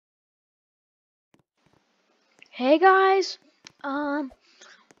Hey guys,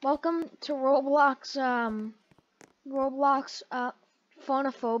 welcome to Roblox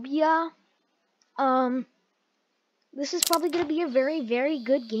Phonophobia. This is probably gonna be a very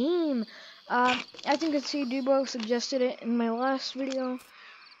good game. As you can see, Dubo suggested it in my last video.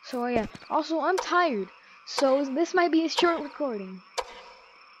 So yeah. Also, I'm tired, so this might be a short recording.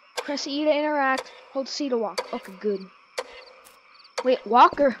 Press E to interact. Hold C to walk. Okay, good. Wait,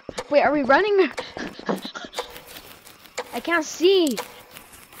 walker. Wait, are we running? I can't see.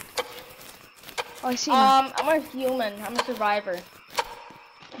 Oh, I see now. I'm a human. I'm a survivor.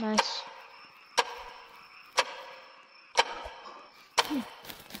 Nice.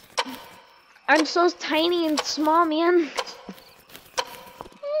 I'm so tiny and small, man.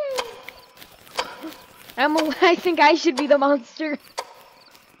 I think I should be the monster.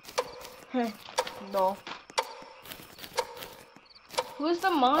 No. Who's the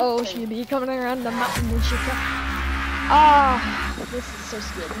monster? Oh, she'd be coming around the mountain when she comes. Ah, this is so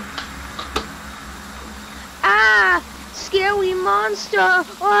scary. Ah, scary monster.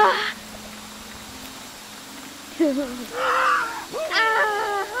 Ah. Ah.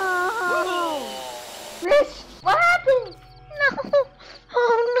 Rich, what happened? No.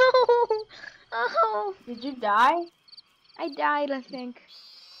 Oh no. Oh. Did you die? I died, I think.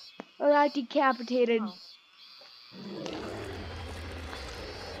 Or I got decapitated. Oh.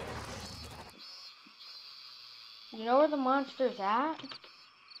 You know where the monster's at?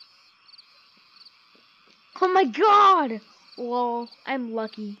 Oh my god! Lol, I'm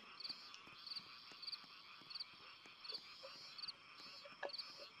lucky.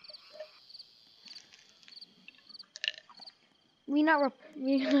 We not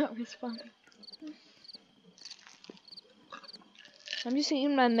responding. I'm just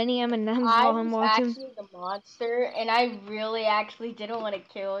eating my mini M&Ms while I'm watching. I was actually the monster, and I really actually didn't want to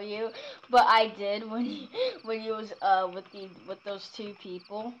kill you, but I did when you was with those two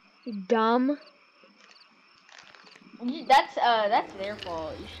people. Dumb. That's their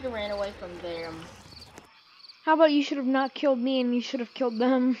fault. You should have ran away from them. How about you should have not killed me and you should have killed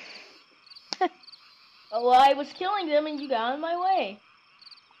them? Well, I was killing them and you got in my way.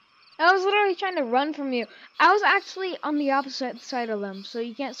 I was literally trying to run from you. I was actually on the opposite side of them, so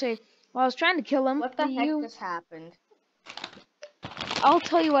you can't say, well, I was trying to kill them. What the heck just happened? I'll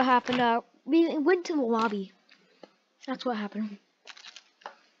tell you what happened. We went to the lobby. That's what happened.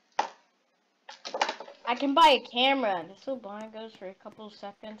 I can buy a camera. This little blind goes for a couple of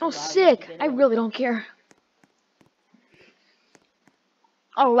seconds. Oh, sick. I really don't care.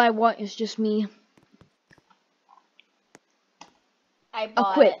 All I want is just me. I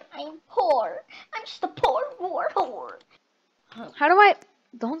bought quit. it. I'm poor. I'm just a poor war whore. How do I...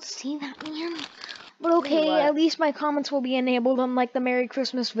 Don't say that, man. But okay, What? at least my comments will be enabled unlike the Merry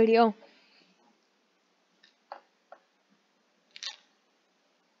Christmas video.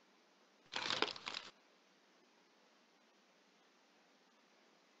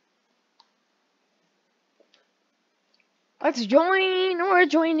 Let's join. We're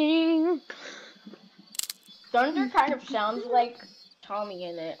joining. Thunder kind of sounds like Tommy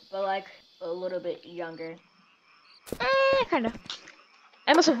in it, but like a little bit younger. Kind of.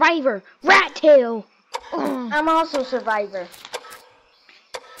 I'm a survivor. Rat tail. I'm also a survivor.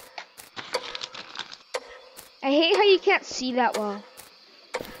 I hate how you can't see that well.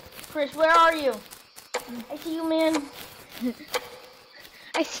 Chris, where are you? I see you, man.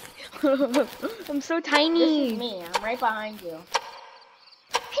 I see. I'm so tiny. This is me. I'm right behind you.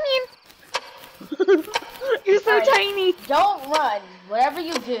 Hey, man. You're so tiny. Don't run. Whatever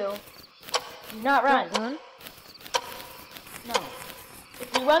you do not run. Don't run? No.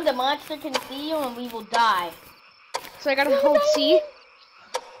 If you run, the monster can see you and we will die. So I gotta hold C?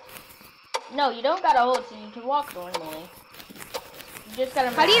 No, you don't gotta hold C. You can walk normally. You just gotta...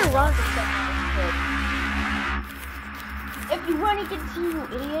 How do you run? If you run, he can see you,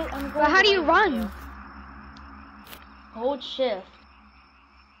 idiot. I'm going. But how do you run? Hold shift.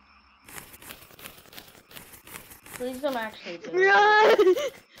 Please don't actually do it. Run!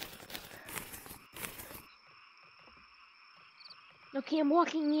 Okay, I'm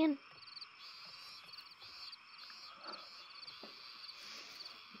walking in.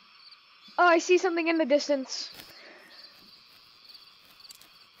 Oh, I see something in the distance.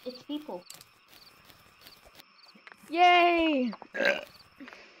 It's people. Yay!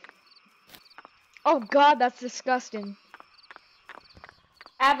 Oh god, that's disgusting.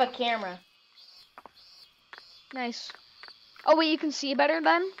 I have a camera. Nice. Oh wait, you can see better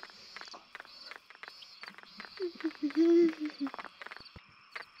then?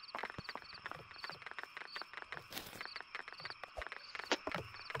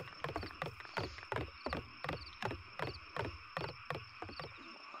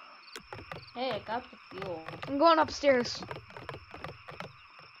 Hey, I got the fuel. I'm going upstairs.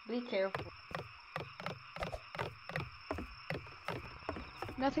 Be careful.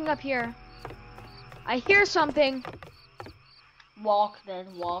 Nothing up here. I hear something. Walk then,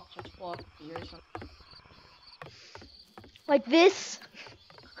 walk, just walk here or something. Like this.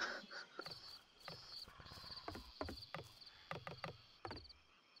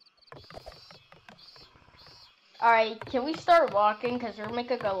 Alright, can we start walking? Because we're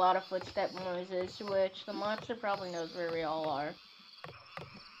making a lot of footstep noises, which the monster probably knows where we all are.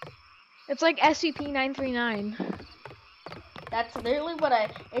 It's like SCP-939. That's literally what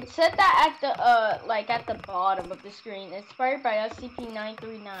it said that at the, like at the bottom of the screen. Inspired by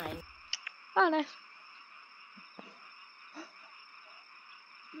SCP-939. Oh, nice.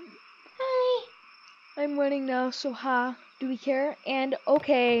 Hey! I'm running now, so do we care? And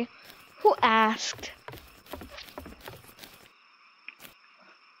okay, who asked?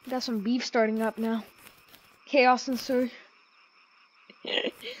 Got some beef starting up now. Chaos and Sir.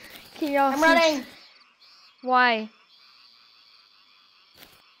 Chaos. I'm running! Why?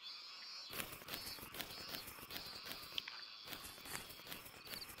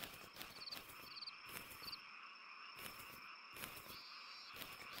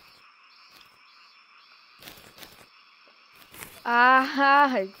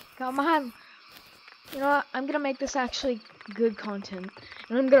 Come on. You know what? I'm gonna make this actually good content.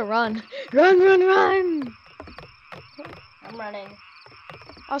 And I'm gonna run. Run! I'm running.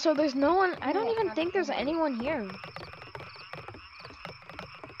 Also, there's no one. I don't Yeah, even I'm think there's running. anyone here.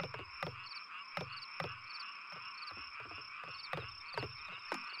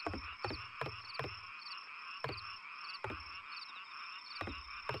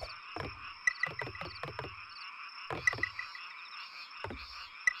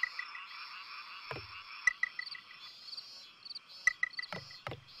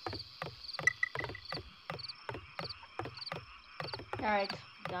 Alright,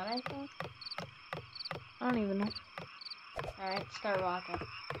 done I think? I don't even know. Alright, start walking.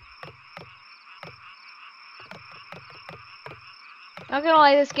 Not gonna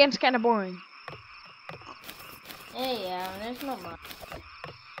lie, this game's kind of boring. Yeah, there's no much.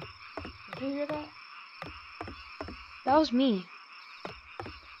 Did you hear that? That was me.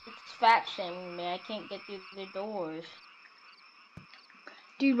 It's fat shaming me. I can't get through the doors.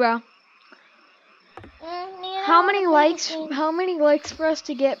 Dude, bro. Man, How I many wanna play this likes? game. How many likes for us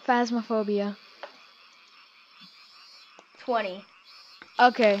to get Phasmophobia? 20.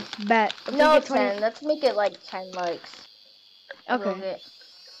 Okay, bet. If we No, get 20 10. Let's make it like 10 likes. We'll Okay, get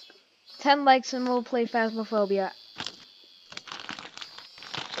 10 likes and we'll play Phasmophobia.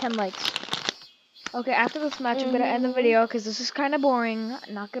 10 likes. Okay, after this match, I'm gonna end the video because this is kind of boring.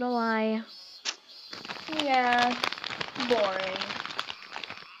 Not gonna lie. Yeah, boring.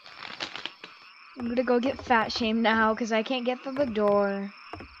 I'm gonna go get fat shamed now because I can't get through the door.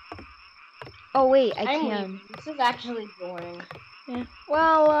 Oh wait, I I'm can. leaving. This is actually boring. Yeah.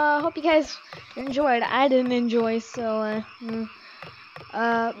 Well, hope you guys enjoyed. I didn't enjoy, so make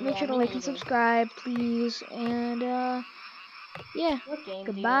Yeah, sure to me like and neither. subscribe, please. And yeah. What game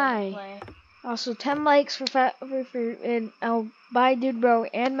Goodbye. do you want to play? Also, 10 likes and I'll buy Dude Bro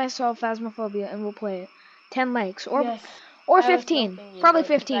and myself Phasmophobia, and we'll play it. 10 likes or Yes. or I was 15. helping you, Probably but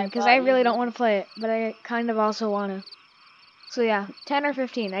 'cause 15 because I bought really you don't the- want to play it, but I kind of also want to. So yeah, 10 or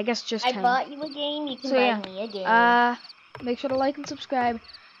 15. I guess just 10. I bought you a game. You can So buy yeah. me a game. Make sure to like and subscribe,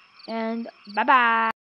 and bye bye.